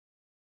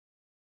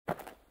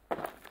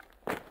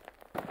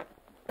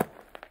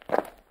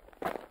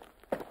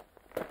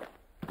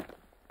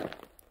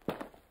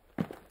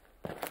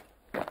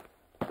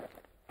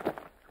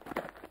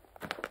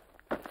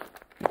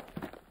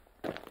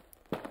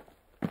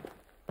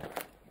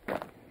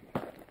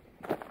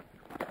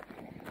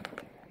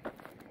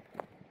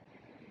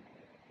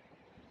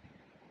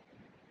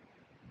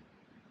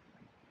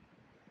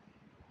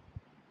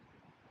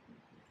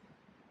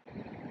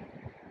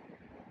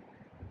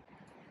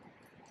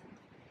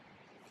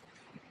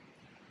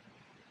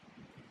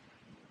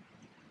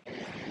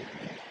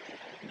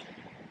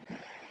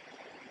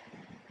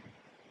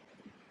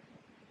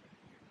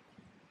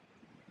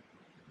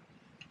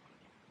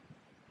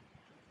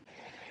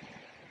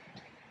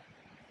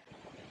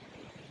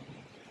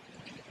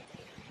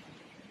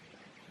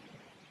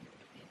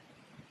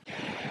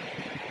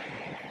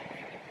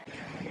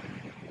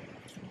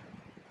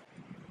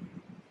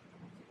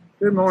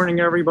Good morning,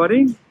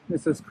 everybody.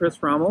 This is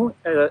Chris Rommel,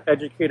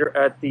 educator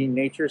at the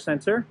Nature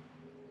Center.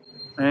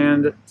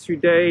 And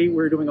today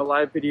we're doing a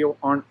live video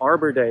on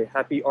Arbor Day.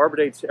 Happy Arbor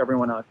Day to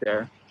everyone out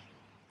there.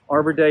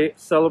 Arbor Day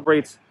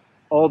celebrates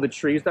all the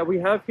trees that we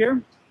have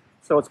here.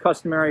 So it's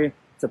customary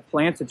to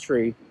plant a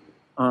tree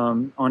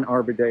on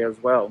Arbor Day as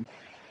well.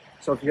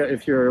 So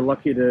if you're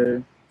lucky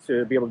to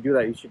be able to do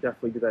that, you should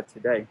definitely do that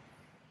today.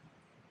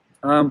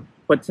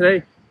 But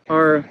today,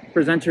 our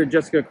presenter,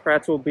 Jessica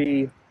Kratz, will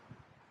be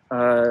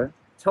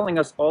telling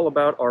us all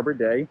about Arbor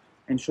Day,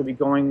 and she'll be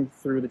going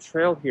through the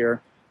trail here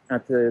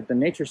at the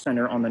Nature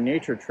Center on the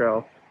Nature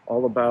Trail,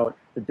 all about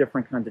the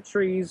different kinds of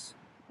trees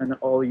and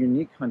all the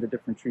unique kinds of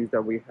different trees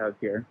that we have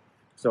here.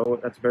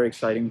 So that's very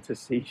exciting to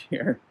see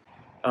here.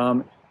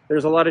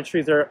 There's a lot of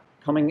trees that are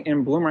coming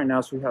in bloom right now.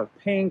 So we have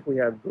pink, we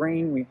have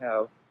green, we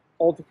have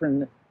all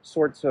different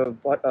sorts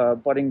of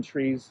budding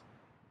trees,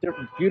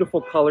 different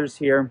beautiful colors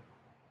here.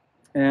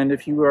 And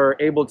if you are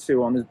able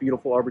to, on this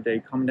beautiful Arbor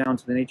Day, come down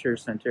to the Nature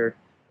Center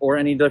or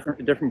any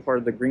different part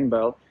of the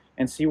Greenbelt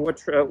and see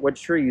what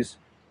trees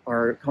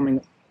are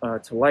coming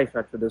to life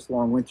after this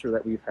long winter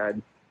that we've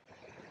had.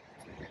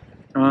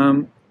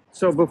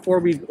 So before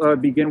we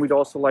begin, we'd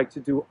also like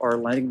to do our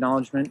land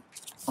acknowledgement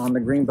on the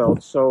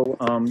Greenbelt. So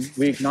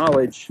we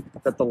acknowledge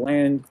that the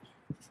land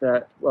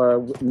that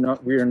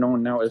we are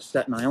known now as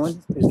Staten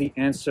Island is the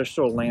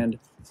ancestral land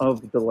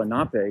of the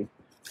Lenape.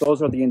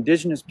 Those are the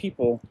indigenous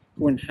people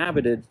who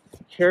inhabited,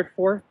 cared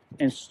for,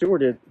 and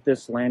stewarded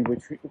this land,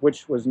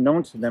 which was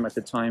known to them at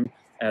the time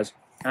as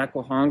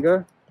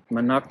Aquahanga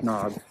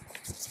Manaknog.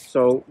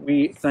 So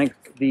we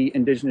thank the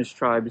indigenous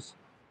tribes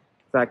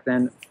back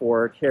then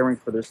for caring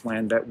for this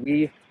land that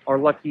we are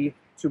lucky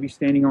to be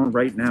standing on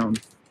right now.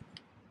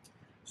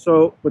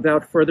 So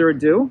without further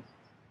ado,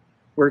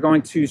 we're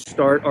going to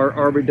start our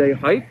Arbor Day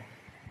hike,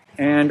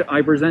 and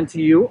I present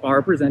to you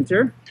our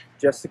presenter,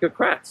 Jessica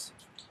Kratz.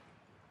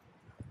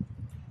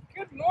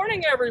 Good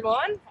morning,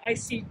 everyone. I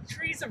see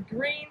trees of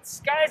green,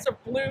 skies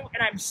of blue,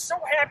 and I'm so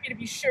happy to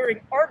be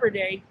sharing Arbor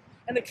Day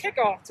and the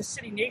kickoff to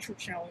City Nature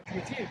Challenge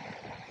with you.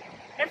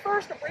 And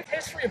first, a brief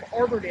history of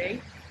Arbor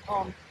Day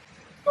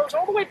goes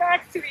all the way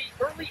back to the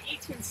early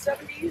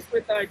 1870s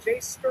with J.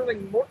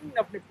 Sterling Morton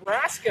of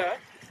Nebraska,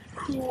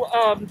 who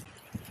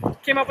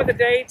came up with a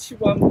day to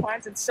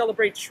plant and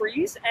celebrate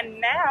trees. And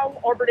now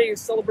Arbor Day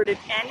is celebrated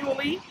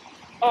annually.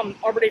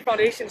 Arbor Day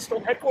Foundation is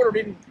still headquartered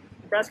in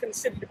Nebraska, in the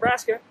city of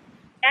Nebraska.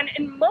 And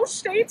in most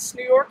states,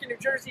 New York and New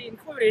Jersey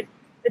included,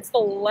 it's the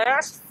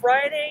last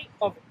Friday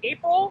of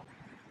April.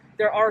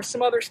 There are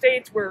some other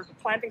states where the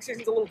planting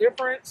season's a little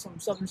different. Some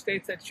southern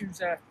states that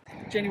choose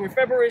January,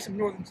 February, some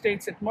northern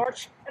states at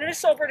March. And it is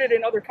celebrated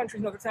in other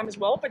countries another time as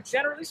well. But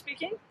generally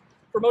speaking,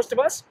 for most of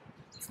us,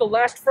 it's the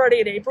last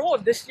Friday in April.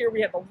 And this year we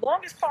had the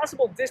longest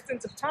possible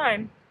distance of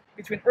time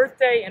between Earth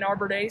Day and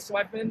Arbor Day. So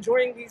I've been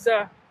enjoying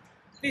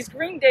these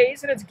green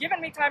days, and it's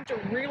given me time to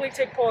really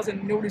take pause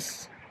and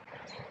notice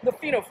the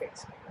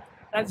phenophase,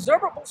 an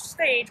observable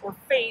stage or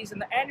phase in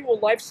the annual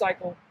life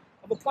cycle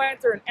of a plant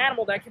or an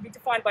animal that can be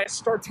defined by a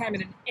start time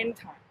and an end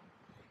time.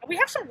 And we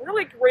have some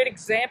really great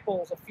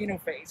examples of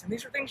phenophase, and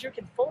these are things you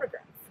can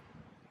photograph.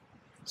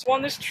 So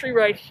on this tree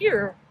right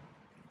here,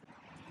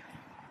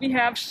 we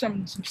have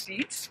some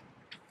seeds,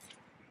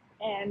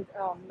 and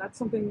that's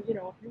something, you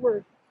know, if you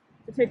were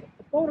to take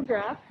a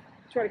photograph,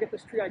 try to get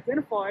this tree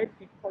identified,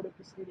 be part of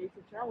the City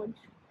Nature Challenge,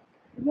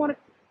 you want to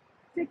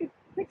take a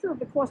picture of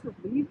the cluster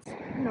of leaves.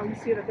 You know, you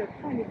see that they're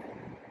kind of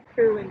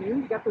fairly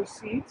new. You got those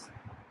seeds.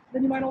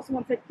 Then you might also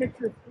want to take a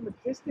picture from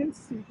a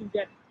distance so you can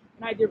get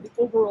an idea of the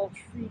overall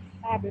tree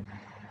habit,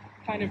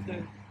 kind of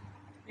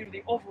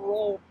the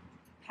overall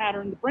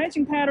pattern, the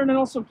branching pattern, and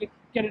also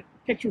get a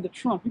picture of the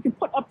trunk. You can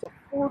put up to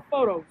 4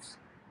 photos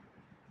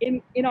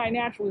in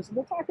iNaturalist, and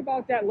we'll talk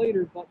about that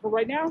later. But for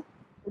right now,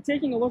 we're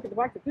taking a look at the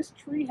fact that this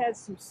tree has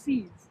some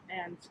seeds,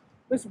 and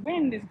this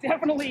wind is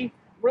definitely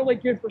really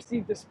good for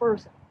seed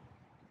dispersal.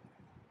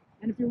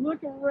 And if you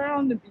look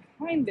around and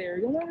behind there,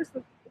 you'll notice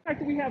the fact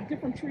that we have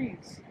different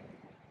trees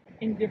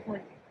in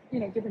different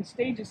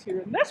stages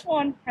here. And this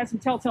one has some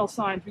telltale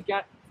signs. We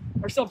got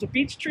ourselves a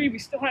beech tree. We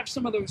still have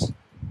some of those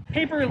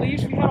papery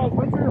leaves we had all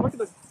winter. Look at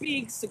those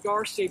big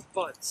cigar-shaped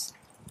buds.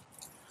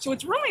 So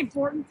it's really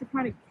important to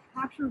kind of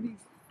capture these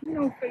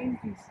phenophase,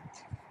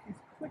 these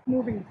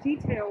quick-moving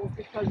details,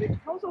 because it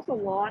tells us a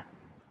lot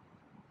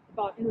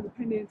about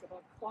interdependence,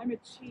 about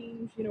climate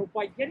change. You know,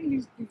 by getting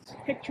these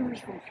pictures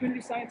from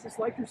community scientists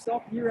like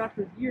yourself year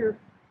after year,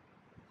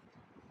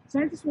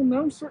 scientists will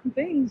know certain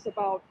things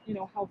about,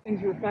 how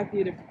things are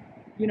affected, if,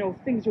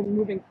 things are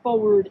moving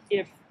forward,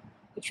 if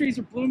the trees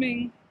are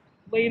blooming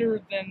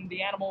later than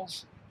the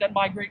animals that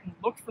migrate and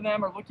look for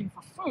them are looking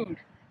for food.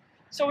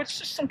 So it's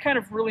just some kind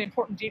of really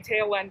important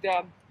detail, and,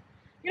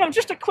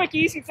 just a quick,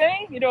 easy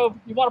thing. You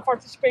want to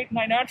participate in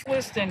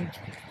iNaturalist and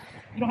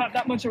you don't have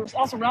that much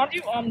else around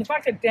you. The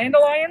fact that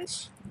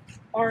dandelions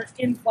are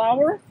in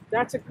flower,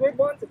 that's a good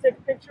one to take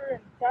a picture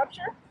and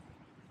capture.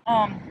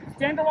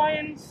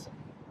 Dandelions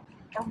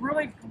a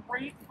really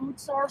great food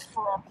source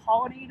for our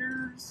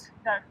pollinators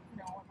that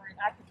are very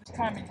active this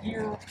time of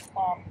year.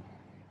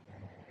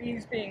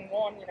 bees being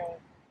one,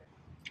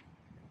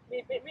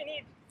 we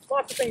need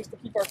lots of things to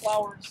keep our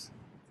flowers,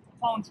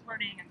 pollen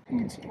spreading, and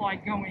food supply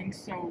going.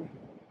 So,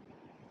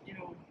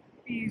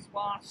 bees,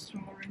 wasps,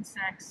 and other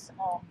insects,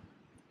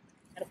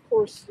 and of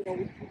course,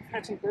 we've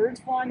had some birds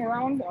flying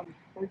around.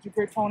 Birds are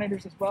great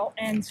pollinators as well.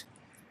 And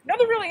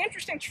another really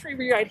interesting tree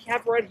we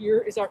have right here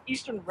is our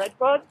eastern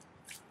redbud.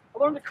 I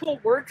learned a cool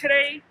word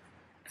today.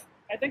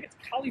 I think it's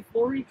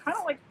cauliflory, kind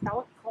of like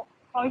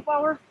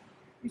cauliflower.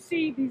 You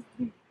see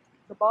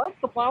the buds,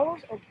 the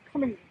flowers are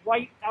coming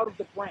right out of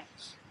the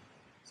branch.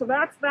 So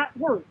that's that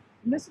word.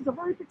 And this is a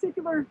very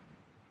particular,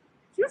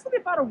 it's usually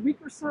about a week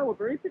or so, a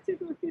very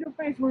particular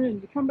phenotype we're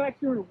in. You come back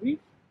here in a week,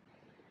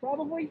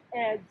 probably,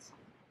 and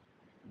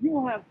you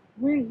will have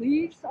green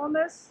leaves on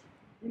this.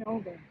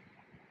 Those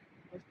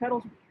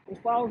petals, those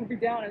flowers will be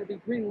down and it'll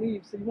be green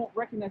leaves, so you won't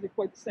recognize it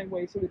quite the same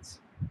way. So it's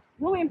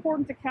really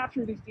important to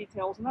capture these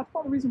details, and that's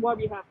part of the reason why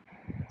we have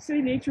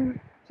City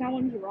Nature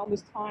Challenge around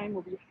this time,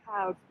 where we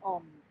have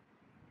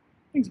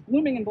things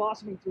blooming and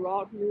blossoming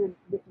throughout here in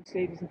different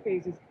stages and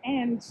phases.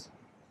 And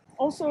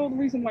also the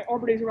reason why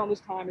Arbor Days around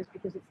this time is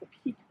because it's the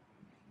peak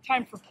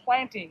time for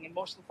planting in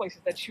most of the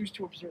places that choose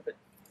to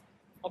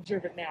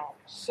observe it now.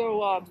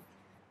 So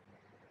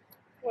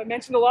I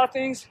mentioned a lot of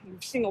things.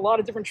 We've seen a lot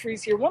of different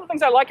trees here. One of the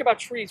things I like about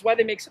trees, why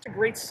they make such a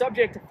great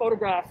subject to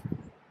photograph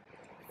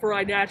for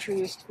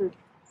iNaturalist, for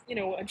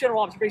a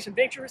general observation of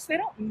nature, is they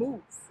don't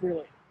move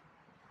really.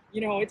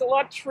 It's a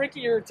lot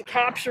trickier to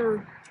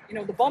capture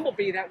the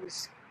bumblebee that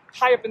was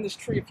high up in this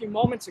tree a few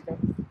moments ago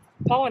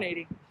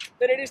pollinating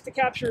than it is to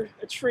capture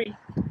a tree.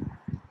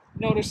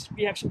 Notice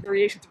we have some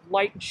variations of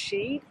light and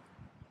shade.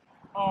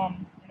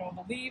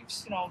 The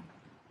leaves, you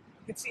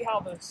can see how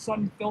the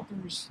sun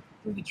filters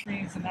through the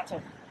trees, and it's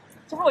a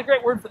really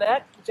great word for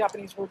that, the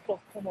Japanese word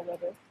called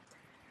komoredo.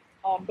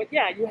 But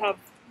yeah, you have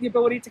the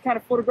ability to kind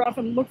of photograph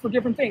and look for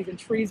different things. And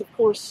trees, of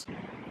course,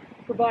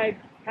 provide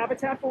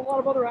habitat for a lot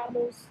of other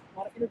animals, a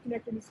lot of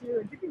interconnectedness here.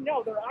 And did you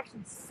know there are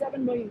actually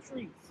 7 million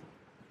trees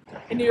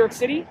in New York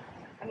City?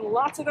 And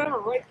lots of them are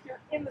right here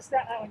in the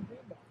Staten Island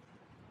Greenbelt.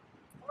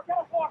 We're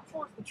going to walk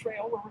towards the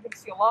trail where we're going to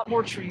see a lot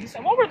more trees.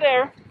 And while we're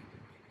there,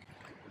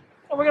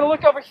 we're going to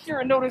look over here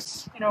and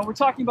notice, we're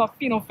talking about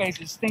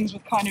phenophases, things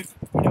with kind of,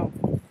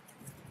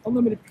 a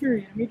limited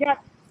period. And we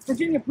got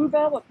Virginia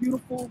bluebell, a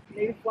beautiful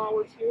native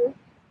flowers here.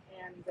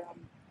 And,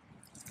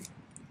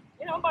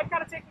 by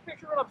kind of taking a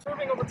picture and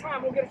observing over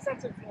time, we'll get a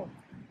sense of,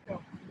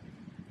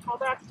 how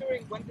that's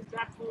doing, when does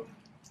that bloom,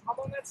 how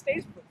long that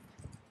stays blooming.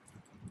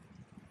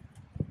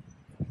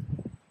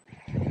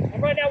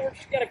 And right now, we're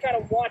just going to kind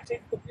of watch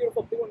it, the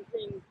beautiful blue and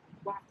green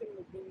wafting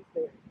the wind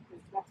there.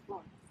 That's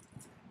fun.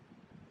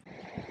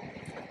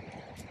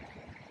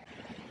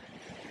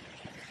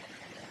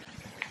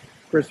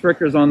 Chris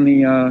Ricker's on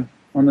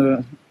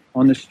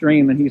the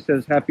stream, and he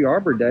says, "Happy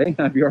Arbor Day!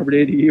 Happy Arbor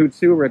Day to you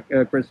too,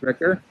 Chris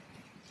Ricker.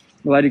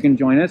 Glad you can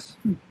join us."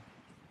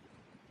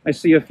 I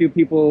see a few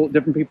people,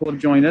 different people have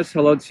joined us.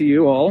 Hello to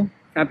you all.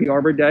 Happy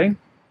Arbor Day.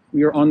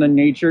 We are on the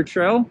Nature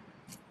Trail,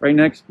 right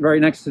next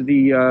to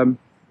the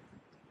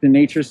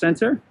Nature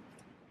Center,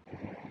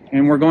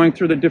 and we're going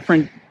through the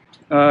different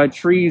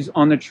trees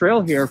on the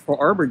trail here for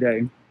Arbor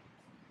Day.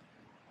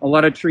 A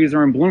lot of trees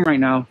are in bloom right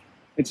now.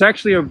 It's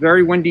actually a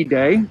very windy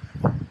day,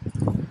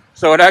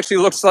 so it actually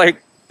looks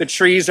like the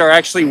trees are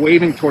actually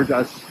waving towards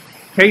us.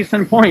 Case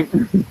in point.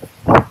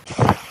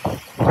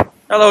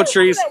 Hello,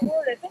 trees. That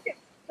word, I think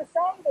the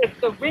sound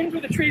of the wind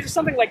through the trees is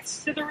something like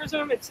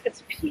sitherism. It's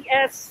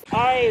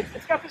PSI.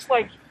 It's got this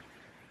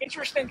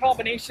interesting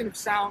combination of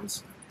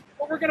sounds.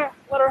 But we're gonna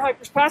let our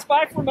hikers pass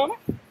by for a moment.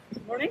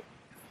 Good morning.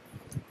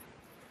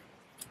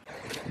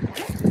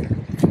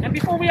 And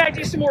before we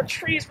ID some more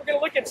trees, we're gonna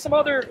look at some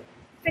other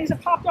things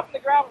that popped up in the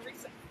ground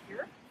recently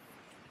here.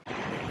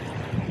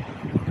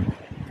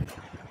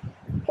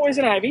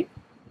 Poison ivy.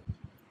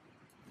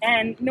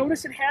 And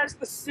notice it has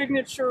the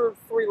signature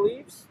 3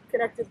 leaves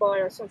connected by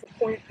a central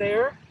point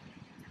there.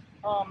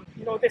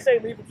 What they say,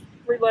 leave it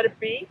free, let it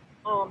be.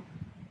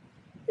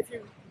 If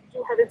you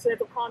do have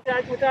incidental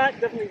contact with that,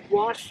 definitely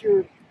wash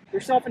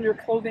yourself and your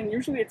clothing.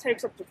 Usually it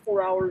takes up to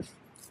 4 hours,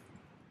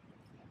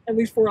 at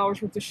least 4 hours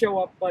for it to show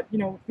up. But,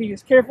 be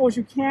as careful as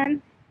you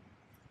can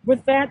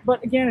with that.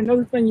 But again,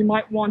 another thing you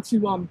might want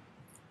to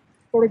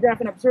photograph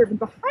and observe. And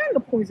behind the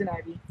poison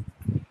ivy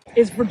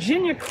is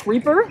Virginia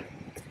creeper.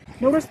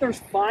 Notice there's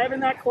 5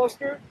 in that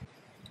cluster.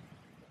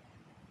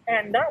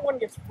 And that one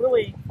gets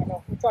really,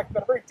 we talked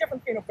about a very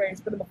different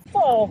phenophase, but in the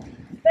fall,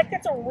 that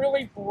gets a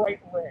really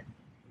bright red.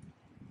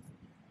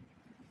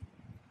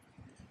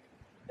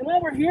 And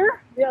while we're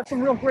here, we have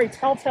some real great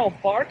telltale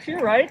bark here,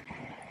 right?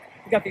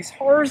 We got these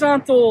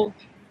horizontal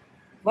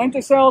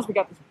lenticels, we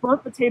got this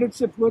burnt potato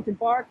chip looking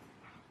bark.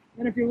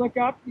 And if you look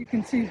up, you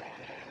can see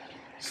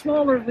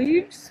smaller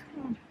leaves.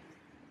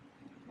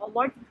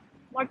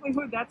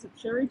 Likelihood that's a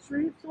cherry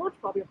tree of sorts,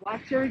 probably a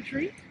black cherry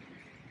tree.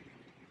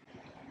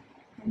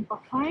 And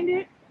behind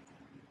it,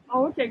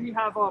 we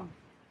have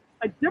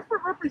a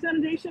different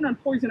representation on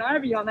poison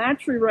ivy on that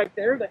tree right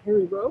there, the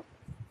hairy rope.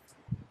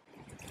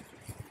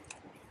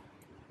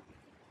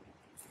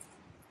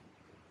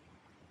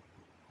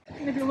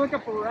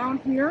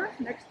 here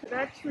next to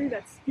that tree,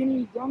 that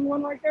skinny young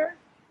one right there.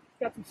 It's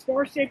got some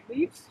star-shaped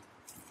leaves.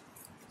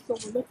 So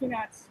we're looking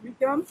at sweet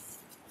gum.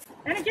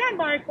 And again,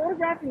 by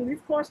photographing leaf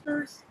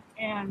clusters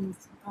and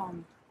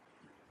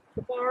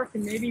the bark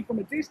and maybe from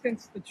a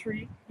distance the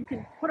tree, you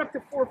can put up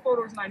to 4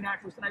 photos in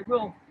iNaturalist, and I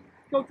will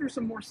go through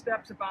some more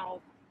steps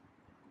about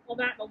all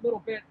that in a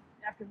little bit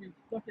after we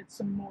look at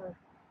some more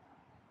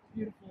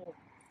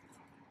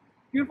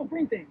beautiful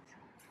green things.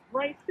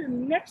 Right here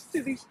next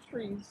to these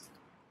trees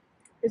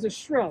is a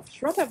shrub.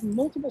 Shrubs have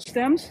multiple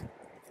stems,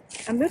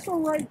 and this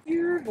one right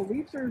here, the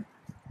leaves are,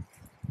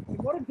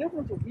 what a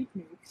difference a week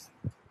makes.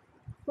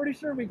 Pretty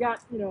sure we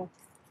got,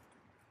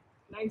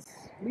 nice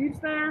leaves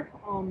there.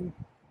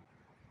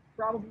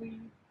 Probably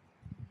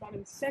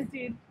lemon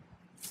scented,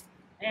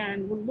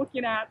 and we're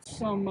looking at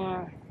some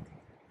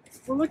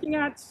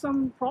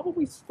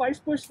probably spice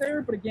bush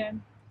there, but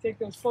again, take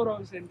those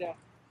photos and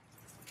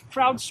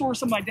crowdsource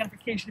some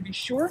identification to be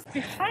sure.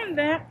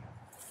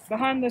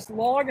 Behind this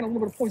log and a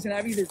little bit of poison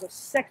ivy, there's a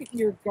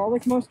second-year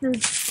garlic mustard.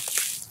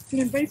 It's an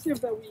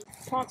invasive that we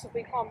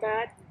constantly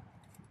combat.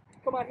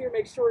 Come out here,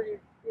 make sure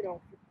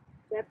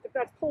that if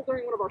that's pulled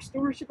during one of our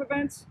stewardship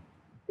events,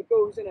 it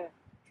goes in a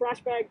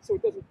trash bag so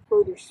it doesn't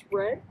further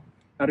spread.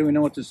 How do we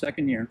know it's a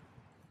second year?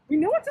 We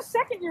know it's a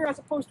second year as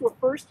opposed to a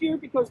first year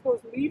because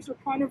those leaves are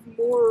kind of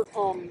more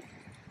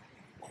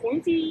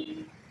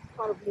pointy,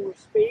 kind of more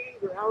spade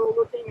or arrow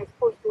looking as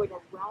opposed to like a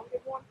rounded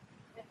one.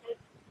 And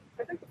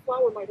I think the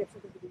flower might have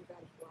something to do with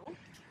that as well.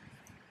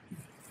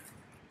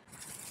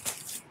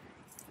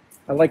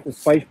 I like the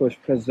spice bush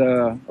because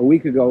a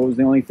week ago it was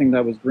the only thing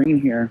that was green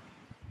here.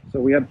 So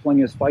we had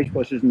plenty of spice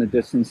bushes in the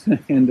distance,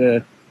 and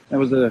that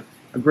was a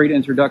great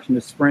introduction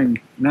to spring.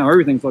 Now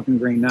everything's looking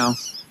green now.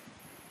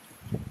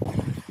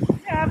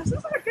 Yeah, this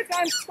is a good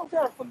time to still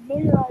try to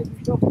familiarize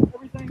yourself with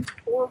everything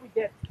before we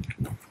get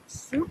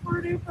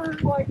super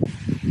duper like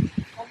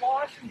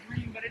awash and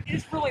green, but it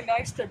is really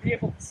nice to be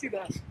able to see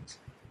the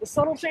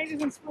subtle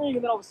changes in spring,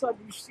 and then all of a sudden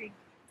you see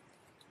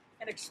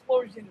an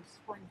explosion of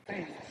spring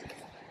things.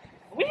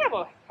 We have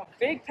a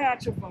big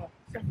patch of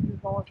second-year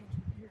garlic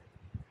here.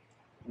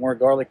 More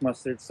garlic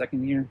mustard,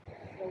 second year.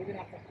 So we're gonna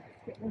have to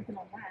get working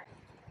on that.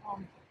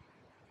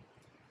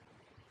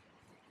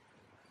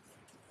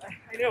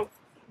 I know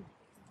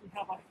we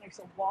have a nice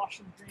wash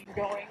and green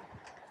going.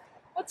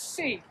 Let's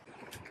see.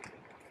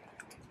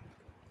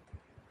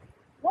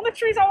 One of the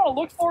trees I want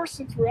to look for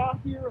since we're out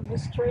here on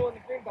this trail in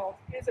the Greenbelt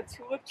is a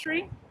tulip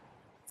tree.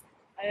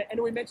 I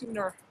know we mentioned in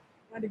our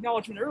land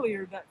acknowledgement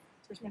earlier that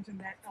Chris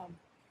mentioned that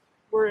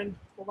we're in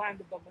the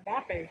land of the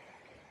Lenape.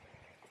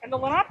 And the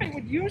Lenape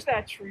would use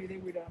that tree. They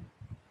would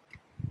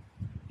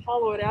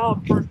hollow it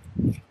out, burn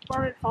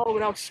it, hollow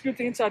it out, scoop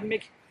the inside, and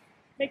make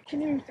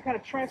canoes to kind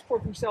of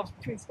transport themselves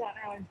between Staten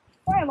Island,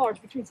 by and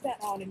large, between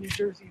Staten Island and New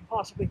Jersey, and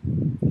possibly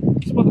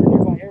some other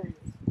nearby areas.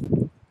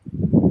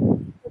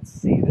 Let's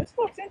see, this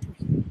looks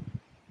interesting.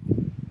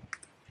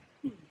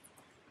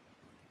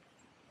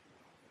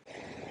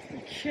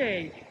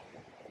 Okay.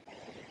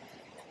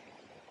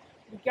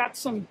 We got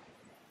some,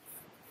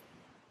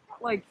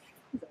 like,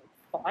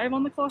 5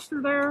 on the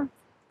cluster there.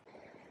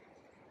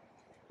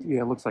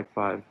 Yeah, it looks like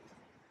 5.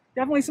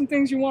 Definitely some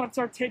things you want to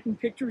start taking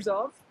pictures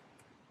of.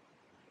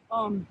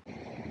 I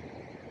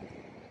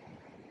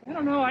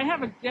don't know, I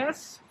have a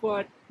guess,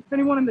 but if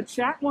anyone in the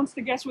chat wants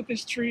to guess what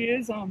this tree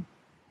is, I'm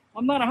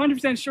not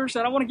 100% sure, so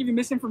I don't want to give you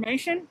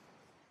misinformation.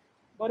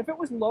 But if it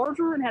was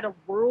larger and had a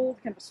whorled,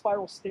 kind of a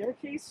spiral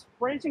staircase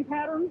branching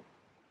pattern,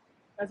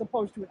 as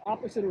opposed to an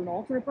opposite or an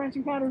alternate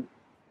branching pattern,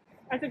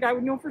 I think I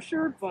would know for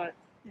sure, but,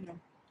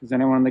 Does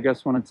anyone in the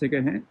guest want to take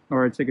a hint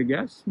or take a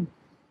guess?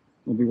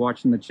 We'll be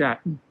watching the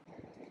chat.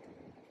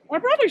 I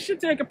probably should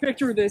take a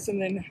picture of this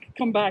and then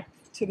come back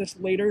to this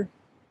later.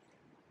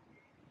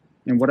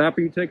 And what app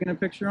are you taking a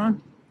picture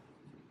on?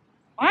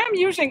 I am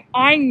using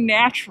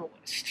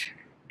iNaturalist,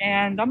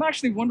 and I'm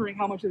actually wondering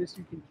how much of this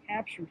you can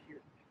capture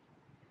here.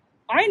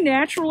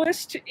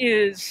 iNaturalist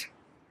is,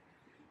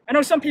 I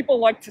know some people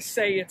like to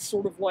say it's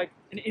sort of like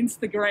an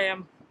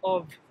Instagram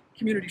of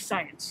community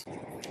science,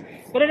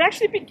 but it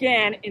actually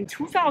began in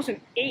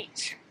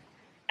 2008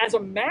 as a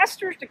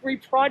master's degree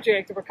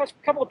project of a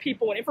couple of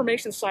people in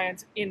information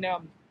science in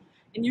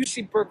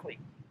UC Berkeley.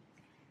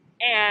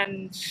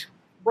 And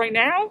right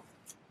now,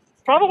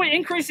 probably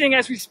increasing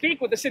as we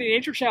speak with the City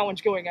Nature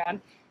Challenge going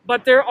on,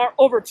 but there are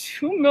over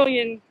 2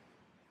 million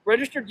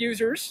registered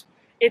users.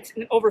 It's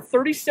in over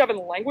 37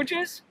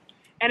 languages,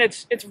 and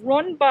it's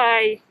run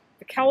by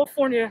the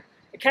California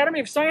Academy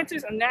of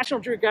Sciences and National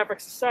Geographic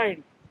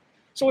Society.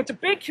 So it's a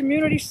big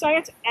community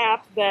science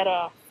app that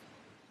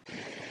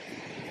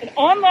an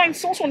online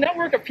social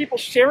network of people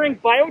sharing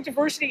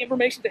biodiversity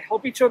information to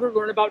help each other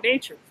learn about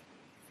nature.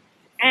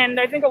 And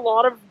I think a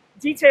lot of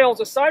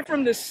details, aside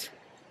from this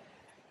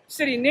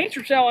City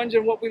Nature Challenge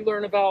and what we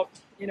learn about,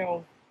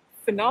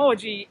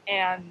 phenology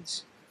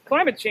and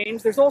climate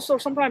change, there's also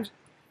sometimes,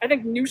 I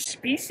think, new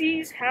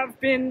species have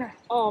been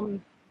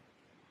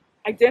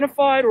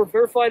identified or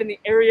verified in the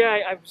area.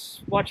 I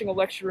was watching a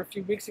lecture a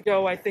few weeks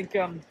ago. I think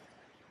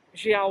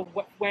Xiao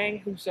Wang,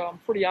 who's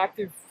pretty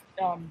active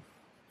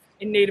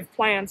in native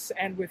plants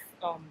and with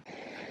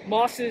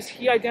mosses.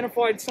 He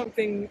identified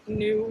something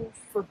new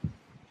for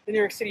the New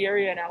York City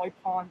area in Alley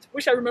Pond.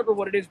 Wish I remember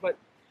what it is, but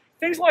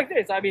things like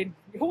this. I mean,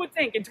 who would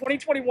think in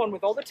 2021,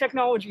 with all the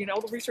technology and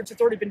all the research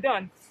that's already been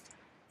done,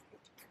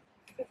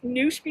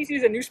 new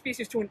species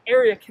to an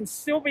area can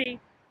still be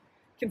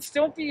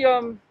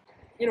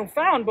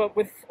found, but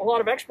with a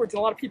lot of experts and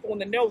a lot of people in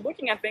the know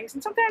looking at things.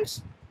 And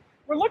sometimes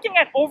we're looking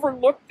at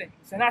overlooked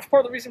things, and that's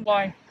part of the reason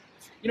why,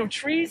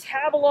 trees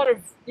have a lot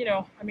of,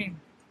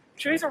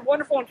 trees are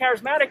wonderful and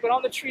charismatic, but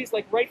on the trees,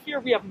 like right here,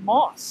 we have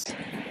moss.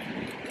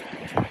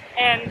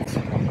 And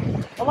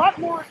a lot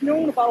more is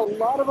known about a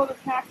lot of other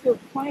captive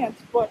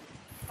plants, but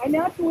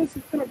iNaturalist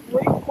has been a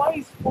great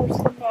place for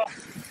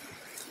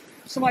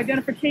some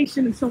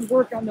identification and some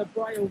work on the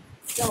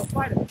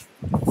bryophyta.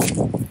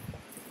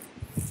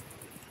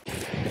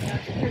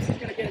 Chris is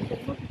going to get a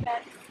good look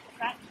at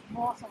that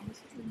moss on this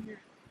tree here.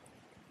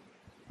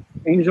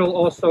 Angel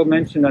also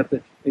mentioned that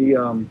the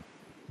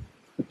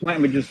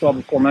plant we just saw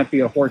before might be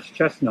a horse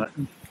chestnut.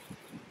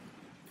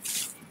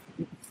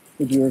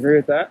 Would you agree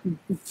with that?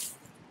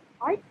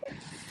 I can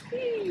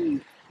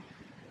see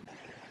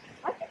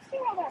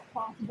how that's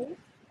possible.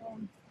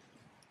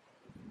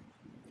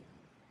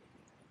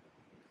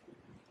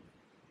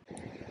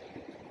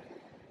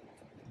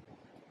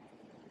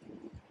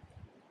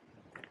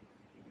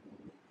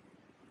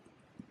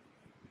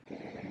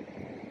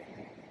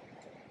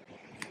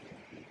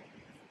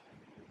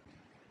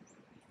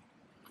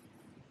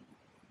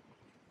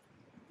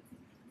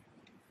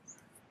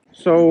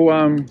 So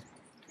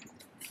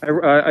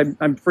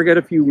I forget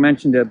if you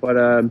mentioned it,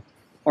 but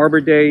Arbor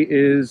Day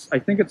is, I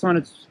think it's on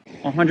its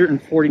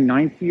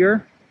 149th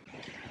year.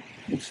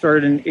 It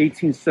started in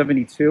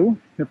 1872.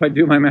 If I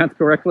do my math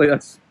correctly,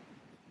 it's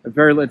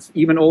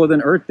even older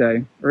than Earth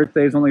Day. Earth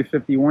Day is only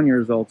 51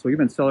 years old, so we've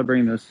been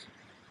celebrating this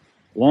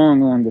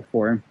long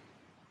before.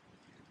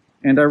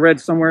 And I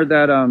read somewhere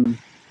that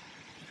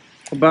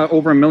about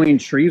over 1 million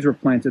trees were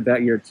planted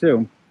that year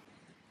too.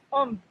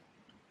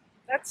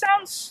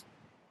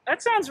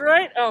 That sounds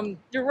right.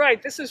 You're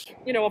right. This is,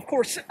 of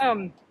course,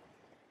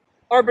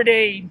 Arbor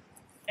Day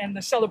and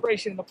the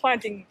celebration and the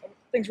planting of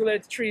things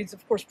related to trees,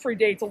 of course,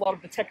 predates a lot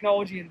of the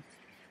technology. And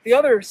the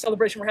other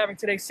celebration we're having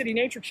today, City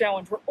Nature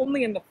Challenge, we're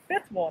only in the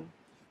 5th one.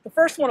 The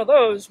first one of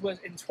those was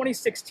in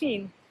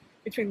 2016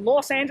 between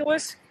Los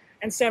Angeles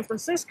and San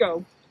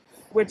Francisco,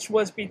 which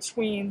was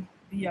between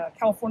the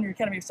California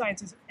Academy of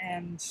Sciences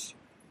and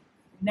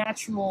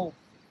Natural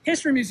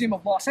History Museum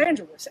of Los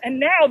Angeles. And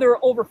now there are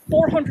over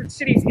 400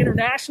 cities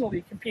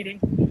internationally competing.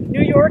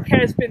 New York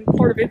has been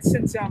part of it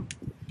since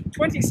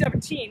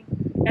 2017.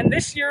 And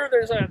this year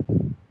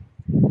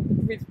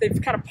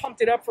they've kind of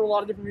pumped it up for a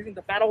lot of different reasons.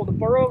 The Battle of the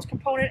Boroughs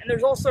component. And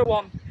there's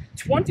also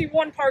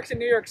 21 parks in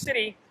New York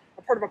City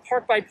are part of a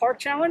park by park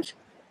challenge.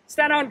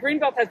 Staten Island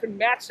Greenbelt has been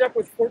matched up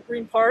with Fort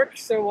Greene Park.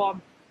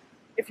 So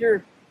if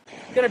you're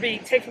going to be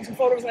taking some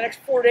photos in the next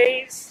 4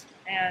 days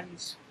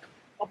and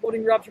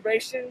uploading your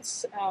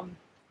observations,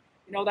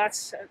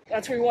 that's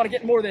where we want to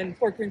get more than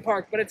Fort Greene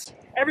Park. But it's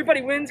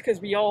everybody wins because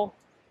we all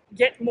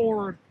get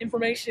more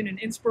information and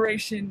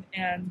inspiration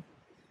and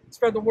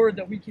spread the word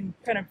that we can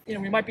kind of,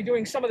 we might be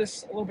doing some of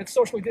this a little bit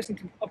socially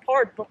distant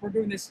apart, but we're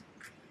doing this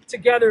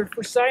together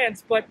for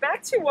science. But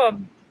back to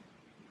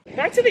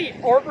the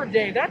Arbor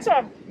Day. That's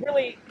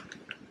really,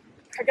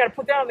 I got to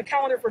put that on the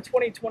calendar for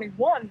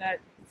 2021.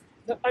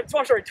 I'm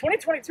sorry,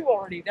 2022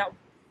 already.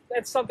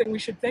 That's something we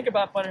should think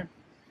about. But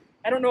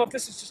I don't know if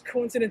this is just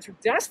coincidence or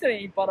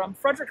destiny, but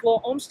Frederick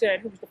Law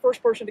Olmsted, who was the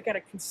first person to kind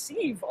of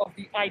conceive of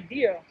the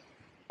idea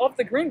of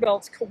the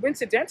Greenbelts,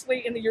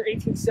 coincidentally in the year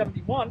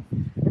 1871,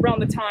 around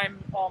the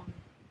time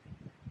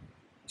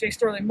J.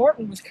 Sterling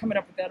Martin was coming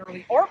up with that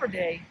early Arbor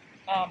Day.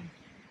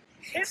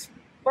 His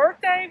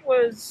birthday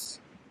it's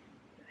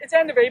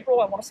end of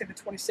April, I want to say the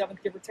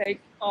 27th, give or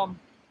take.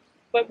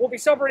 But we'll be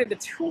celebrating the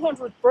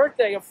 200th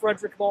birthday of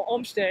Frederick Law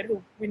Olmsted,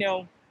 who we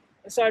know,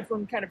 aside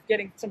from kind of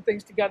getting some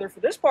things together for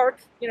this park,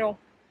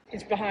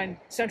 he's behind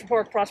Central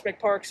Park, Prospect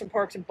Park, some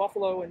parks in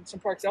Buffalo, and some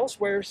parks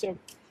elsewhere. So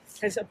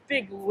has a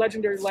big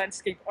legendary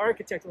landscape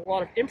architect with a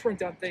lot of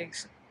imprint on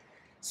things.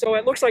 So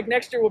it looks like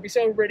next year we'll be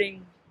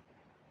celebrating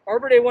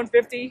Arbor Day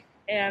 150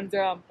 and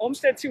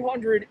Olmsted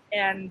 200,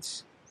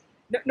 and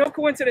no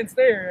coincidence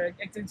there.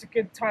 It's a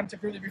good time to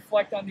really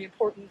reflect on the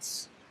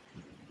importance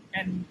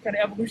and kind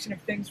of evolution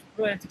of things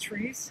related to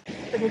trees. I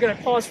think we're going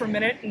to pause for a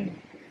minute and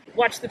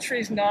watch the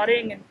trees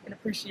nodding in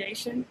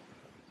appreciation.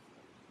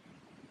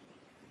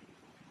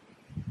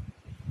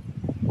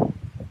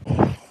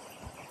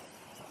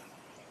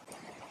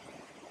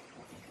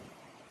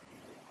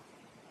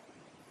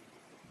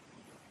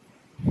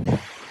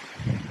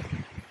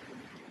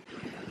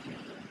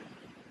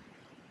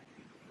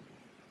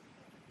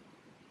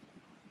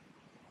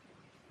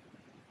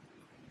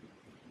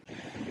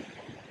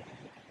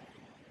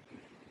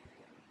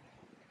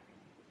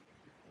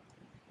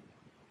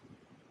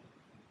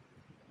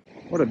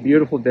 What a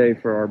beautiful day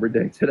for Arbor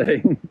Day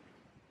today.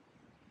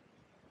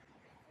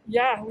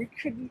 Yeah,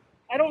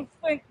 I don't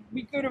think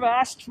we could have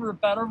asked for a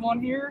better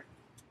one here.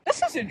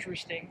 This is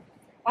interesting.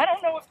 I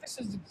don't know if this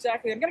is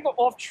exactly. I'm gonna go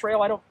off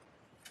trail. I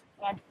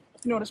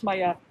notice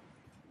my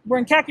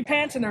wearing khaki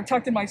pants and they're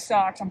tucked in my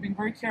socks. I'm being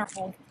very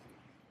careful.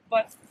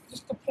 But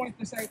just to point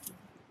this out,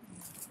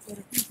 do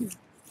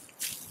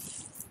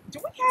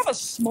we have a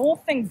small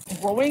thing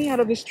growing out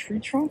of this tree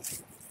trunk?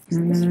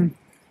 Or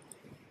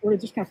did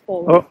it just kind of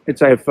fall in? Oh,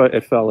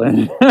 it fell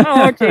in.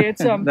 Oh, okay.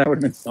 It's That would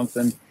have been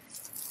something.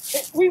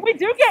 We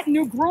do get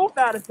new growth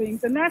out of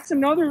things, and that's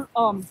another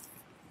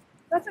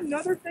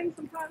thing.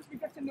 Sometimes we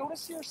get to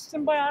notice here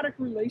symbiotic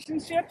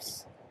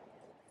relationships.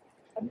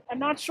 I'm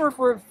not sure if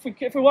we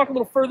walk a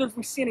little further if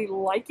we see any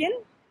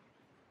lichen.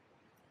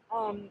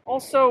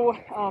 Also,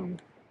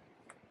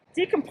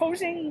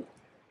 decomposing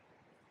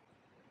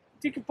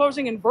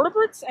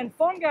invertebrates and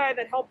fungi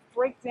that help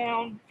break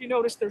down. If you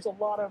notice, there's a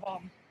lot of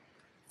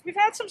we've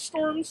had some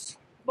storms.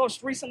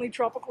 Most recently,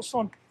 tropical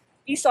storm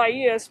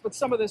Isaias, but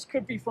some of this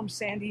could be from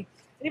Sandy,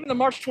 and even the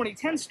March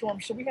 2010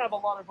 storm. So we have a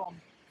lot of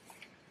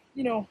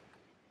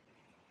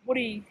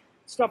woody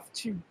stuff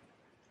to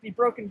be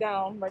broken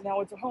down. Right now,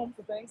 it's a home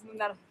for things, and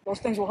then those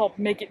things will help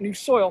make it new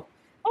soil.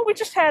 Oh, we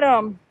just had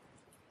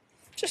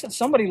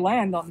somebody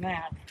land on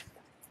that.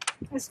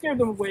 I scared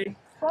them away.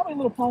 Probably a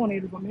little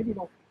pollinator, but maybe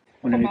they'll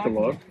come Underneath back. the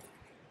log.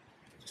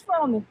 Just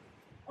right on the.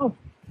 Oh,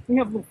 we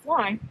have a little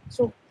fly.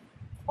 So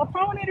our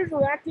pollinators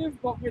are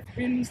active, but with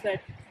winds that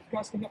are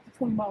gusting up to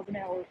 20 miles an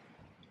hour,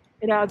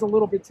 it adds a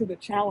little bit to the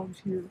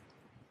challenge here.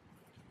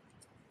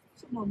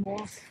 Some more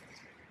moss.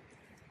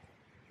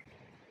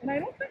 And I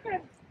don't think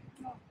I've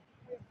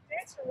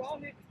danced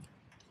around it,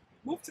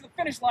 moved to the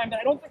finish line, but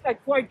I don't think I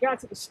quite got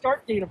to the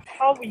start date of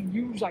how we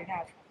use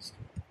iNaturalist.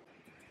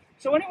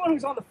 So anyone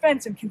who's on the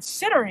fence and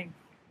considering,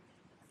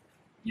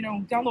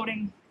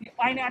 downloading the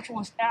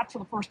iNaturalist app for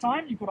the first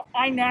time, you go to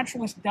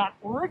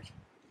iNaturalist.org,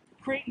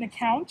 create an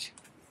account.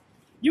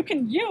 You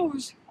can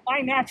use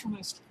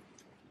iNaturalist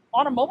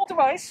on a mobile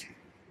device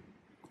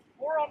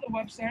or on the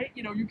website.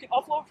 You can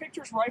upload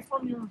pictures right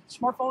from your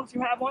smartphone if you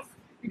have one.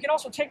 You can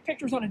also take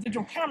pictures on a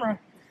digital camera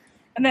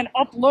and then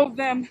upload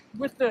them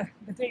with the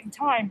date and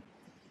time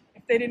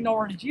if they didn't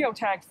already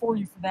geotag for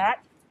you for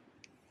that.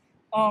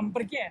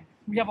 But again,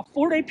 we have a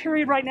 4-day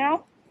period right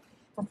now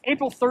from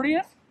April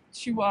 30th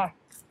to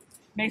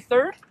May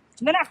 3rd.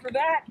 And then after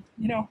that,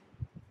 we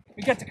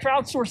get to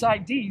crowdsource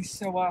IDs.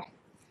 So if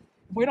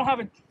we don't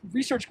have a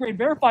research grade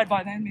verified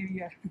by then, maybe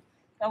that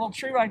little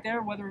tree right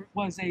there, whether it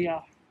was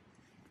a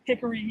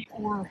hickory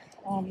or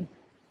a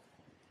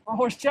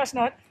horse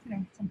chestnut,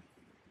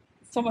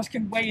 some of us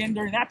can weigh in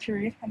during that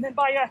period. And then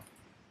by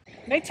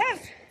May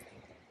 10th,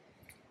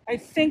 I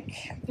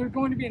think they're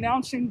going to be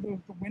announcing the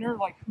winner,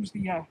 like who's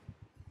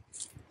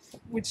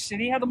which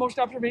city had the most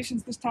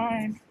observations this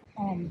time,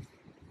 and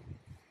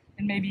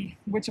maybe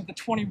which of the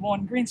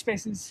 21 green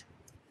spaces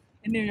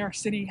in New York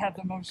City had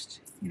the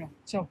most,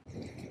 So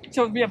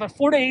we have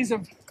 4 days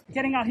of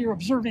getting out here,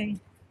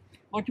 observing,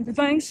 looking for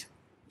things.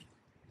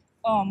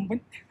 After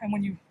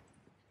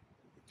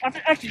you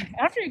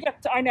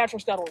get to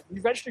iNaturalist.org,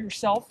 you register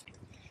yourself.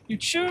 You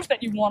choose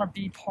that you want to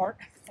be part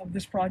of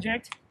this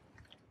project.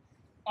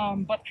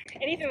 But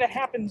anything that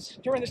happens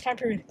during this time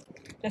period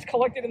that's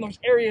collected in those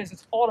areas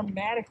is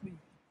automatically,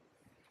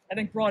 I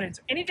think, brought in.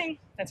 So anything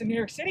that's in New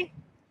York City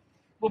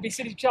will be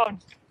Nature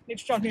Challenge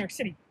New York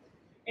City.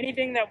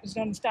 Anything that was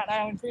done in Staten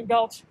Island,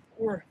 Greenbelt,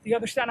 or the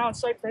other Staten Island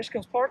site, Fresh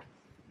Kills Park,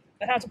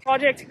 that has a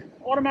project,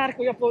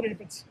 automatically uploaded if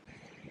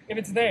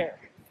it's there.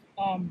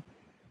 And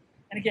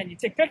again, you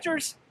take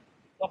pictures,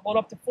 upload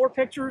up to 4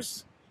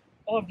 pictures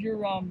of your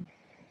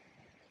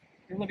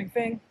living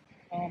thing,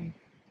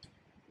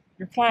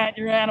 your plant,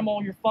 your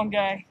animal, your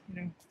fungi.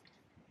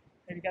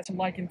 Maybe got some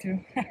lichen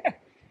too.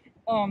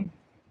 And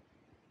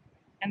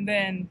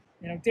then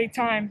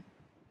daytime.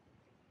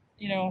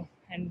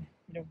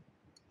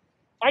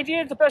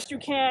 Idea the best you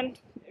can.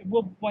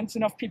 Once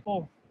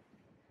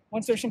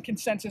there's some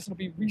consensus, it'll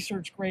be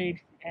research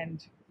grade,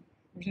 and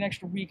there's an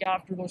extra week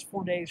after those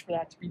 4 days for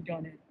that to be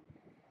done in.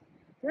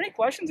 Are there any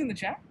questions in the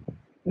chat?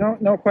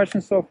 No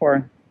questions so far.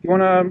 Do you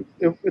want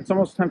to? It's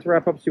almost time to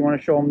wrap up. So you want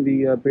to show them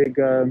the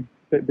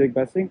big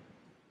Bessie?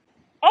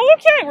 Oh,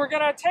 okay. We're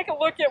gonna take a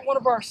look at one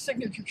of our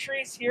signature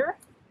trees here.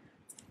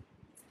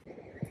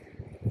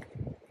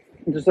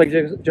 Just like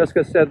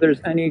Jessica said,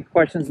 there's any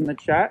questions in the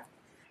chat,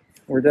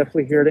 we're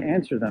definitely here to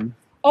answer them.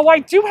 Oh, I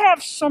do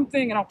have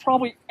something, and I'll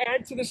probably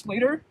add to this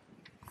later.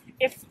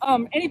 If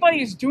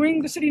anybody is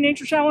doing the City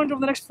Nature Challenge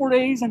over the next 4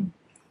 days and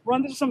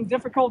run into some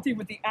difficulty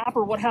with the app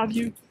or what have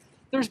you,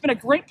 there's been a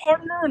great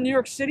partner in New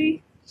York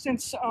City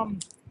since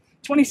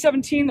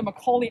 2017, the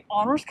Macaulay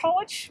Honors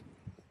College.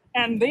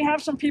 And they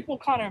have some people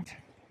I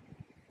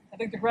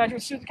think the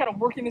graduate students kind of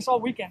working this all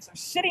weekend. So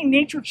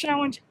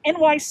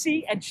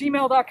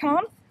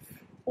citynaturechallengeny@gmail.com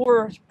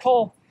or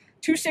call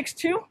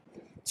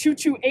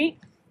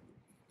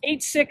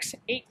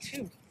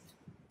 262-228-8682.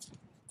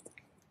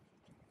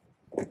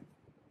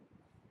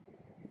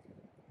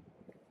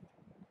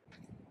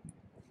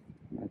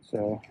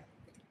 So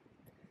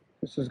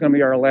this is going to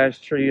be our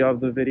last tree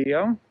of the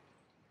video.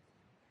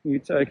 You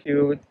talk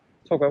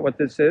about what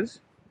this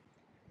is.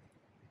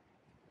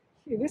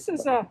 this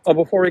is Oh,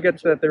 before we get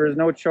to that, there is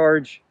no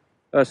charge.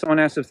 Someone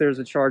asked if there's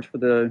a charge for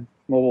the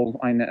mobile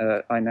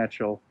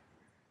iNatural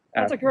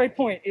app. that's a great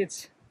point.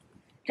 It's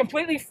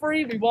completely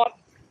free. We want,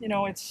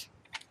 it's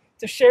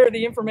to share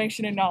the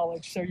information and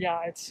knowledge. So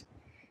yeah, it's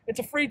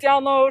a free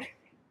download.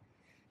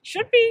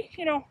 Should be,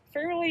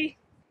 fairly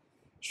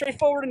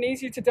straightforward and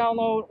easy to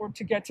download or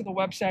to get to the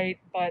website,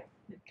 but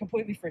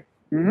completely free.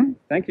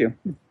 Thank you.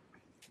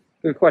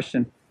 Good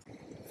question.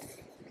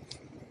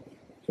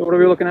 So what are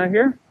we looking at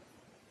here?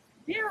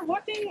 We're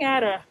looking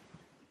at a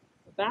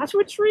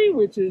basswood tree,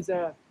 which is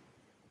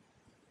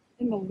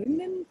in the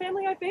linden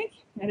family, I think,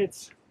 and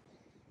it's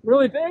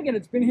really big, and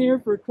it's been here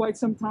for quite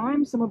some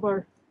time. Some of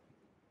our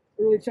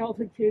early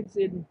childhood kids,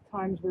 in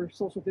times where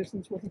social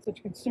distance wasn't such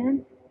a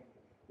concern,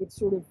 would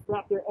sort of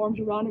wrap their arms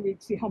around it.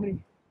 We'd see how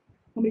many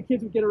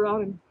kids would get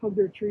around and hug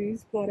their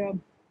trees. But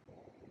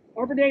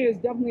Arbor Day is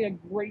definitely a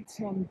great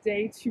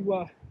day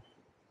to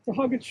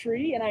hug a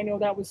tree, and I know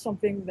that was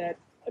something that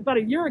about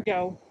a year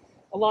ago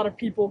a lot of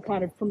people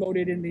kind of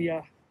promoted in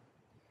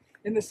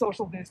the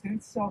social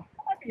distance. So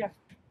that'd be a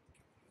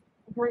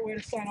great way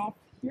to sign off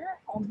here.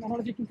 I don't know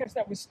if you can catch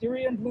that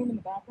wisteria in bloom in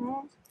the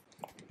background.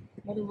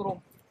 Another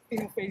little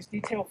face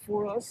detail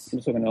for us. I'm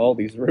just looking at all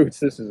these roots.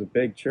 This is a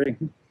big tree.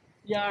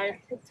 Yeah,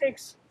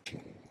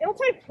 it'll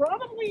take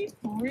probably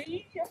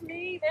 3 of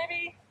me,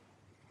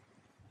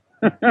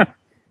 maybe.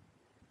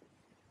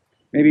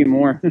 Maybe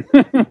more.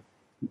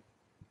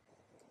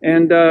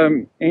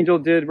 And Angel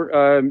did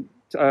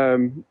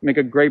make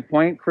a great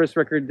point. Chris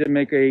Rickard did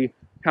make a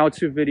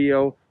how-to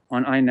video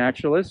on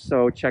iNaturalist,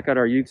 so check out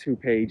our YouTube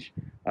page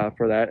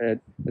for that at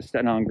the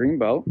Staten Island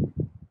Greenbelt.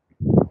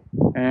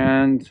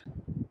 And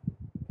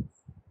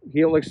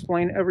he'll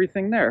explain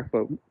everything there.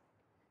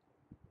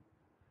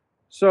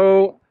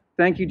 So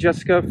thank you,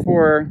 Jessica,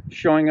 for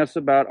showing us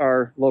about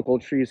our local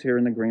trees here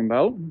in the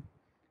Greenbelt.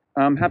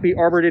 Happy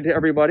Arbor Day to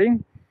everybody.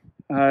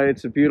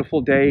 It's a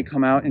beautiful day.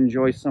 Come out,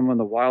 enjoy some of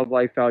the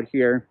wildlife out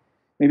here.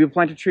 Maybe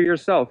plant a tree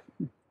yourself.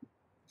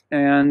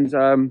 And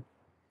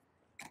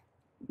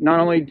not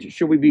only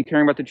should we be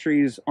caring about the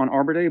trees on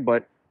Arbor Day,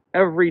 but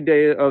every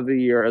day of the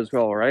year as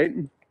well, right?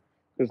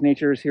 Because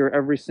nature is here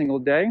every single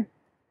day,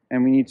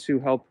 and we need to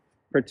help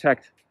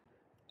protect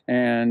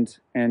and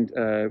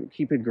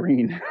keep it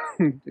green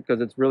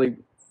because it's really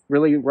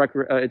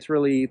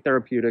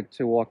therapeutic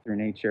to walk through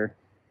nature.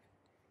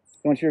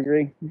 Don't you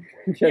agree?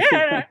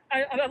 Yeah,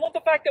 I love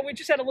the fact that we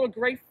just had a little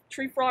gray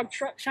tree frog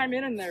chime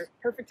in there.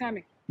 Perfect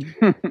timing.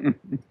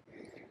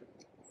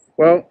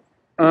 Well,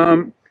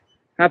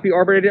 happy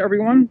Arbor Day to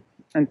everyone,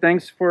 and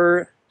thanks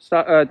for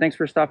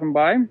stopping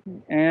by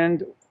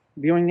and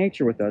viewing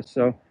nature with us.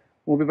 So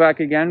we'll be back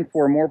again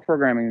for more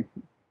programming.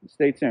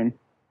 Stay tuned.